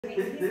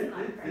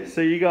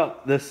So you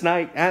got the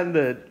snake and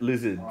the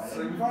lizards.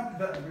 So we've had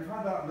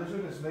that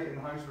lizard and snake in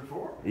the house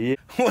before. Yeah.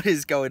 What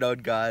is going on,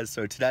 guys?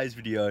 So today's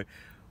video,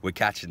 we're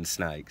catching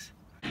snakes.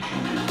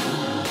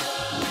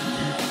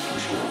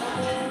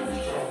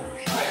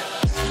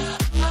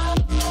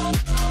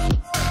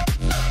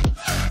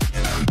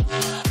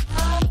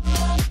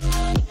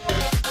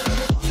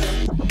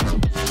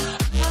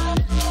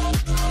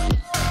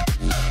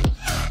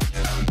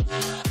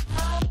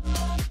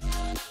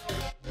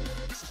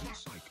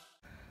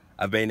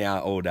 I've been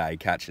out all day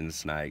catching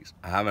snakes.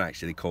 I haven't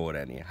actually caught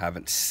any. I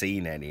haven't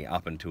seen any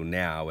up until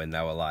now when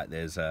they were like,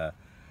 there's about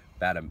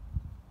a...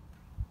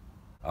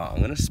 Oh, I'm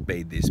gonna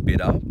speed this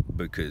bit up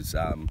because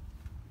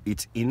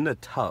it's in the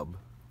tub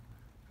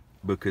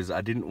because I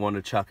didn't want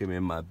to chuck him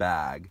in my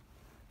bag.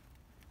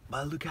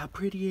 But look how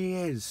pretty he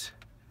is.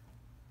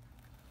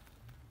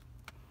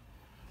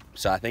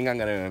 So I think I'm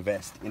gonna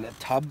invest in a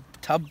tub.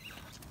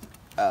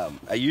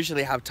 I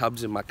usually have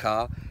tubs in my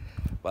car,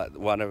 but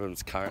one of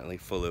them's currently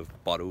full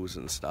of bottles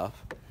and stuff.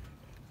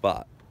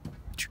 But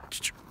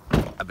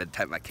I better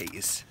take my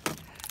keys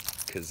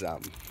because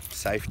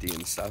safety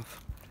and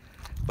stuff.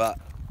 But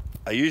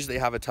I usually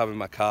have a tub in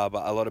my car,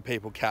 but a lot of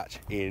people catch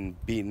in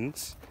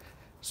bins,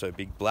 so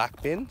big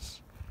black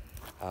bins.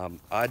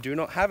 I do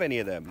not have any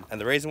of them.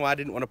 And the reason why I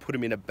didn't want to put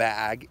him in a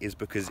bag is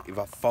because if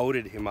I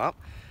folded him up,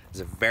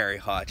 there's a very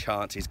high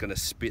chance he's gonna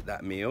spit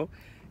that meal,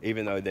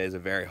 even though there's a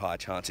very high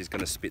chance he's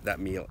gonna spit that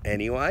meal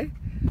anyway.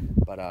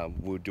 But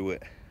we'll do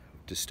it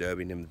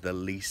disturbing him the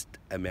least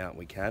amount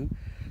we can.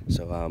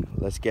 So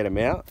let's get him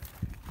out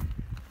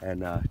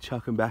and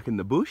chuck him back in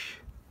the bush,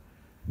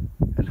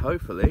 and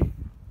hopefully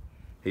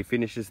he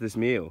finishes this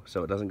meal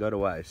so it doesn't go to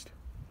waste.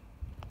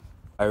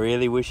 I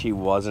really wish he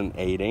wasn't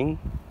eating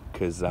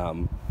because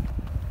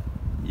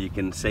you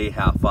can see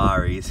how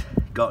far he's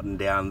gotten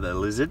down the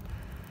lizard.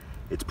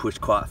 It's pushed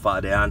quite far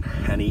down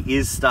and he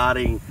is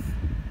starting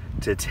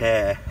to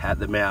tear at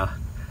the mouth.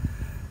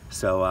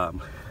 So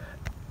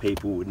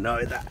people would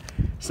know that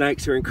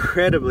snakes are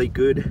incredibly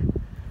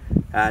good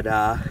at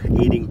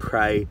eating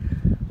prey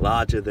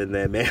larger than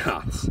their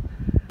mouths,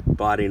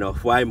 biting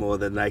off way more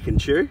than they can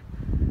chew.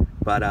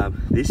 But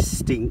this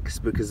stinks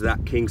because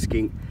that king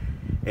skink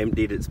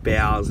emptied its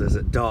bowels as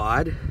it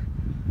died,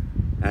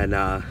 and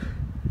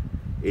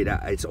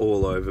it's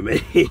all over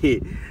me.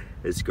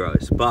 It's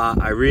gross.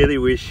 But I really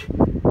wish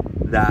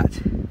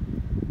that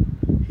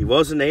he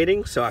wasn't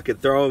eating so I could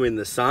throw him in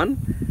the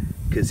sun,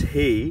 because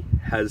he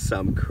has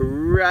some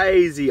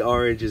crazy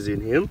oranges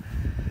in him.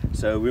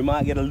 So we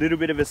might get a little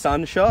bit of a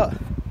sun shot,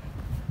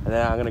 and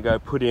then I'm gonna go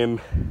put him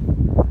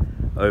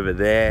over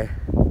there.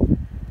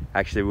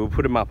 Actually, we'll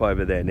put him up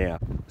over there now.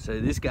 So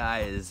this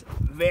guy is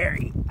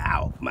very,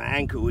 ow, my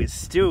ankle is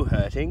still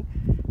hurting.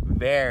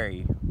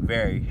 Very,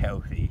 very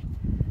healthy.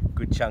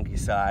 Good chunky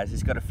size.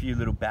 He's got a few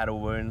little battle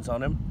wounds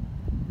on him.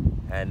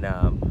 And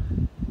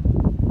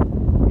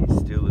he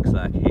still looks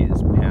like he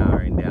is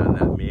powering down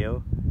that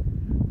meal.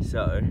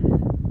 So,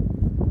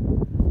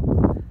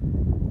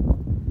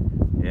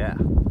 yeah.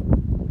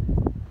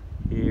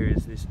 Here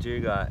is this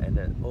Dugite and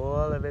in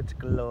all of its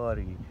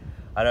glory.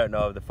 I don't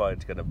know if the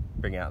phone's gonna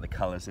bring out the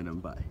colors in him,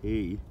 but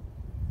he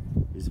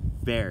is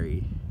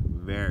very,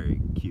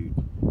 very cute.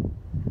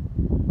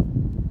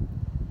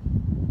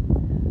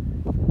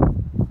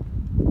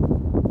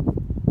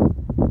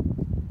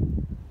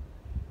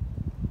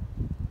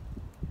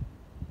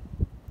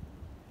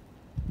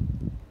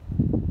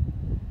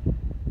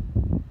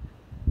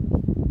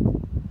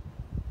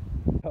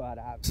 I'd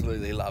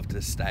absolutely love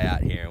to stay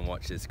out here and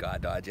watch this guy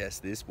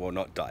digest this. Well,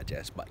 not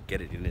digest, but get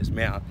it in his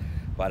mouth.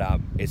 But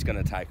it's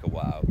gonna take a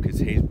while because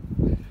he's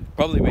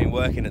probably been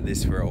working at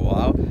this for a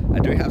while. I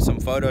do have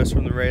some photos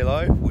from the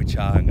relo, which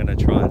I'm gonna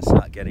try and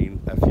start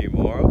getting a few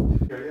more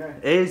of.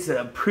 He's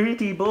a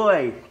pretty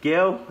boy,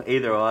 girl,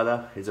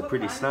 either. He's a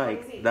pretty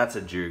snake. That's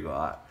a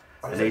Dugite.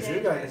 Oh, is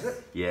it Dugite, is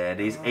it? Yeah, and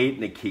he's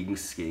eating a king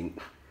skink.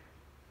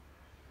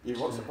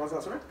 What's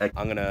that, sorry?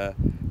 I'm gonna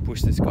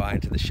push this guy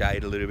into the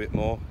shade a little bit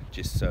more,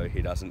 just so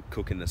he doesn't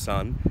cook in the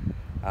sun.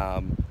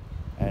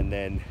 And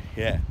then,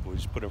 yeah, we'll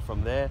just put him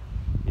from there,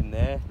 in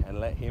there,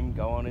 and let him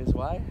go on his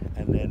way.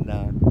 And then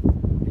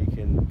he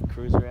can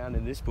cruise around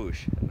in this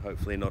bush and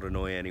hopefully not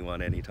annoy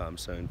anyone anytime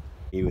soon.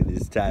 Here with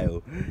his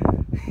tail.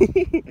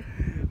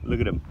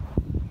 Look at him.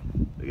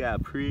 Look how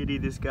pretty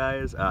this guy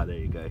is. Ah, there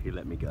you go, he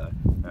let me go.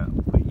 I'll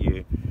put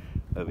you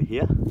over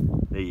here.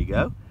 There you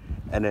go.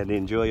 And then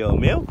enjoy your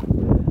meal.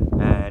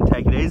 And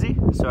take it easy.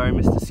 Sorry,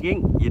 Mr.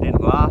 Skink, you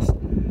didn't last.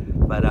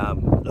 But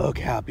look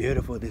how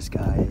beautiful this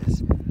guy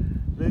is.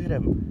 Look at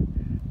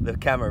him. The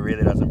camera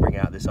really doesn't bring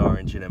out this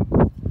orange in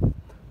him.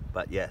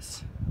 But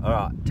yes.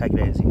 Alright, take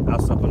it easy. I'll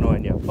stop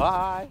annoying you.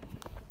 Bye.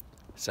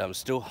 So I'm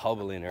still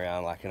hobbling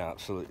around like an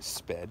absolute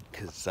sped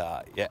because,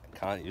 yeah,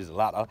 can't use a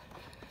ladder.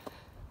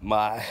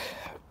 My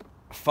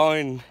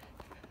phone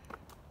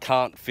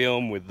can't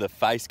film with the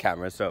face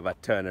camera, so if I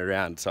turn it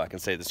around so I can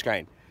see the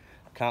screen.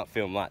 Can't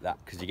film like that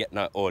because you get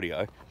no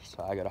audio,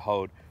 so I gotta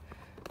hold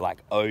like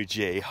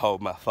OG,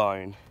 hold my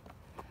phone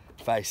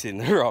facing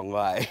the wrong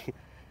way.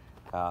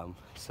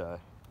 So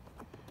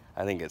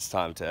I think it's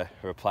time to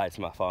replace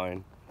my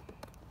phone.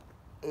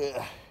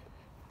 Ugh.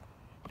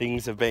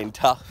 Things have been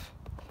tough.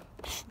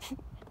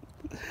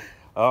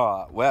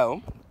 Alright,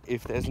 well,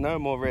 if there's no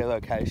more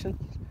relocations,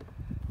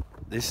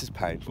 this is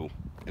painful.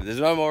 If there's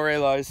no more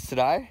relos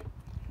today,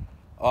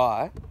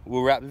 I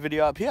will wrap the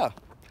video up here.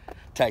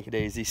 Take it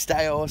easy,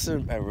 stay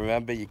awesome, and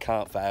remember, you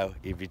can't fail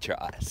if you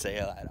try. See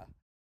you later.